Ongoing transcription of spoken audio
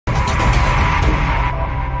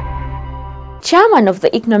Chairman of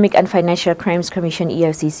the Economic and Financial Crimes Commission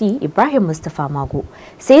EFCC, Ibrahim Mustafa Magu,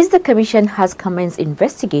 says the commission has commenced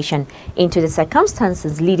investigation into the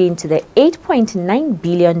circumstances leading to the $8.9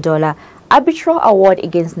 billion arbitral award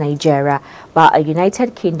against Nigeria by a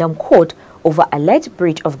United Kingdom court over alleged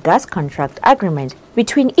breach of gas contract agreement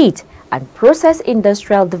between it and Process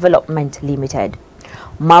Industrial Development Limited.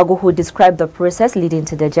 Magu, who described the process leading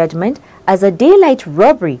to the judgment as a daylight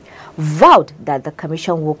robbery, vowed that the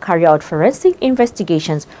commission will carry out forensic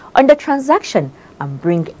investigations on the transaction and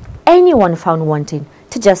bring anyone found wanting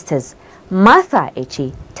to justice. Martha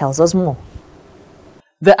Echi tells us more.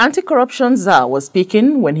 The anti-corruption czar was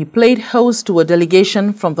speaking when he played host to a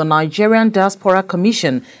delegation from the Nigerian Diaspora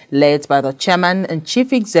Commission led by the chairman and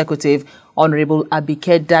chief executive, Honorable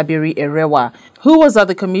Abike Dabiri Erewa, who was at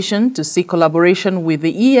the commission to seek collaboration with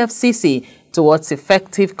the EFCC towards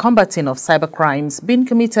effective combating of cybercrimes being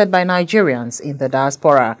committed by Nigerians in the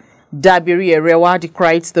diaspora. Dabiri Erewa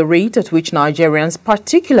decried the rate at which Nigerians,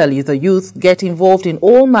 particularly the youth, get involved in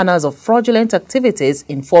all manners of fraudulent activities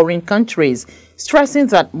in foreign countries, stressing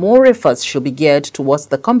that more efforts should be geared towards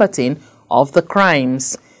the combating of the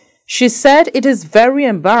crimes. She said it is very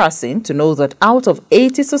embarrassing to know that out of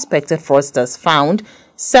 80 suspected fraudsters found,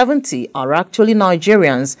 70 are actually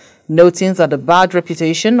Nigerians, noting that the bad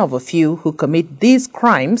reputation of a few who commit these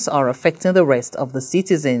crimes are affecting the rest of the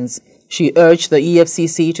citizens. She urged the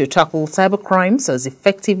EFCC to tackle cybercrimes as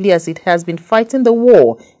effectively as it has been fighting the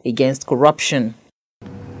war against corruption.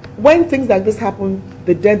 When things like this happen,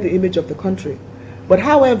 they dent the image of the country. But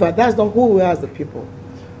however, that's not who we are as a people.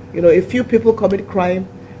 You know, a few people commit crime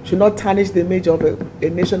should not tarnish the image of a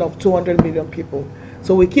nation of 200 million people.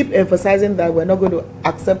 So we keep emphasizing that we're not going to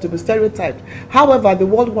accept to be stereotyped. However, the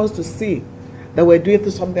world wants to see that we're doing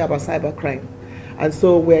something about cybercrime. And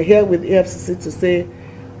so we're here with EFCC to say,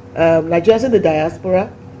 Nigerians in the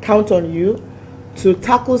diaspora, count on you to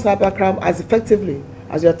tackle cybercrime as effectively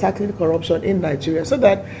as you're tackling corruption in Nigeria, so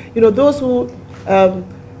that, you know, those who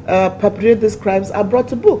perpetrate these crimes are brought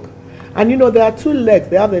to book. And, you know, there are two legs.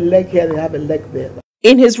 They have a leg here, they have a leg there.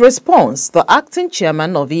 In his response, the acting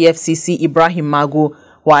chairman of EFCC, Ibrahim Magu,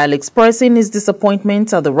 while expressing his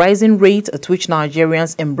disappointment at the rising rate at which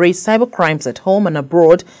Nigerians embrace cybercrimes at home and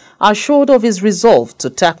abroad, assured of his resolve to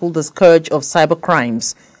tackle the scourge of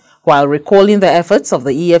cybercrimes. While recalling the efforts of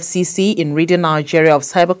the EFCC in ridding Nigeria of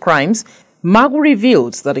cybercrimes, Magu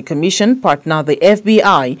revealed that the commission partnered the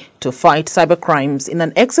FBI to fight cybercrimes in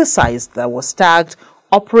an exercise that was tagged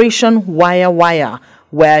Operation Wire,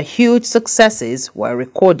 where huge successes were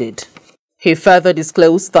recorded. He further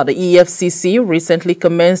disclosed that the EFCC recently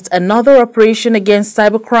commenced another operation against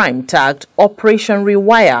cybercrime tagged Operation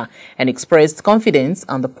Rewire and expressed confidence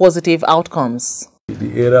on the positive outcomes.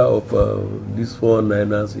 The era of these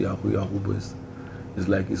 419ers, Yahoo boys, is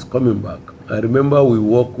like it's coming back. I remember we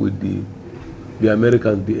worked with the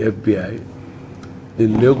Americans, the FBI,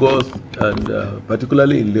 in Lagos, and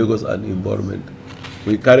particularly in Lagos and environment.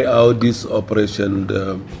 We carry out this operation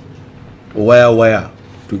Wire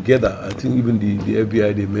together. I think even the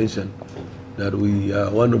FBI, they mentioned that we are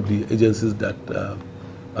one of the agencies that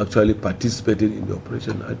actually participated in the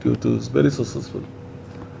operation. I think it was very successful.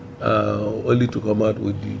 Only to come out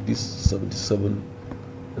with these 77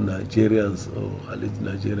 Nigerians or alleged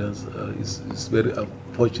Nigerians is very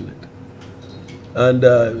unfortunate. And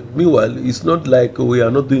meanwhile, it's not like we are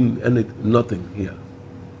not doing nothing here.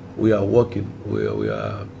 We are working, we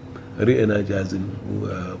are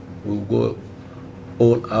re-energizing, we go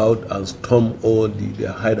all out and storm all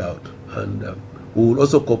their hideout. And we will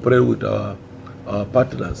also cooperate with our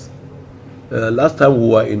partners. Last time we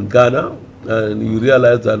were in Ghana, and you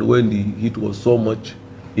realize that when the heat was so much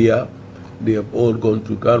here, they have all gone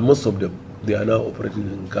to Ghana. Most of them, they are now operating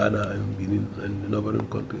in Ghana and Benin and neighboring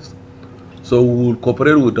countries. So we will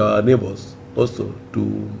cooperate with our neighbors also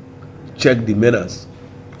to check the menace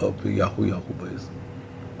of the Yahoo boys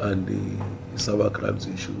and the cyber crimes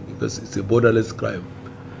issue, because it's a borderless crime.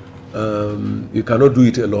 You cannot do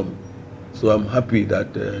it alone. So I'm happy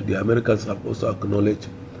that the Americans have also acknowledged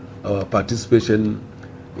our participation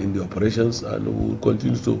in the operations, and we will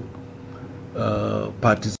continue to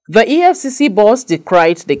participate. The EFCC boss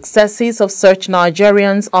decried the excesses of such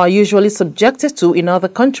Nigerians are usually subjected to in other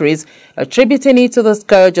countries, attributing it to the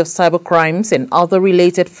scourge of cybercrimes and other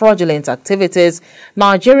related fraudulent activities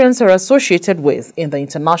Nigerians are associated with in the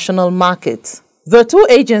international market. The two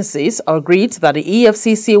agencies agreed that the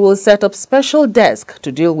EFCC will set up special desk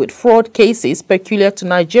to deal with fraud cases peculiar to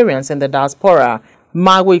Nigerians in the diaspora.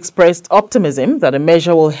 Magu expressed optimism that the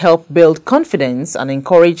measure will help build confidence and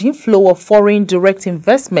encourage inflow of foreign direct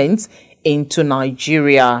investments into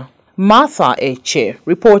Nigeria. Martha Eche,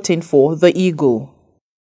 reporting for The Eagle.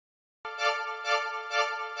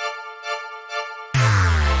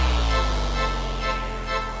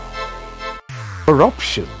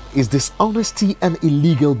 Corruption is dishonesty and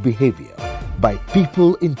illegal behavior by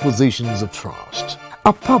people in positions of trust.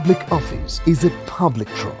 A public office is a public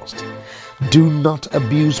trust. Do not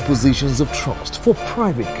abuse positions of trust for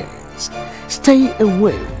private gains. Stay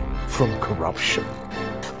away from corruption.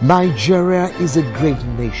 Nigeria is a great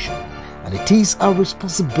nation, and it is our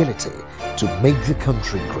responsibility to make the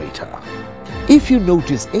country greater. If you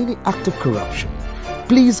notice any act of corruption,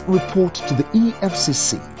 please report to the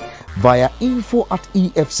EFCC via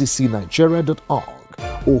info@efccnigeria.org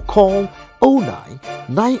or call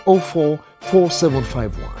 09-904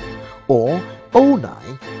 4751 or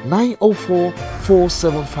 09-904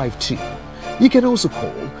 4752. You can also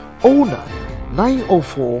call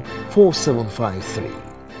 09-904 4753.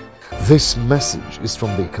 This message is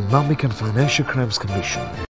from the Economic and Financial Crimes Commission.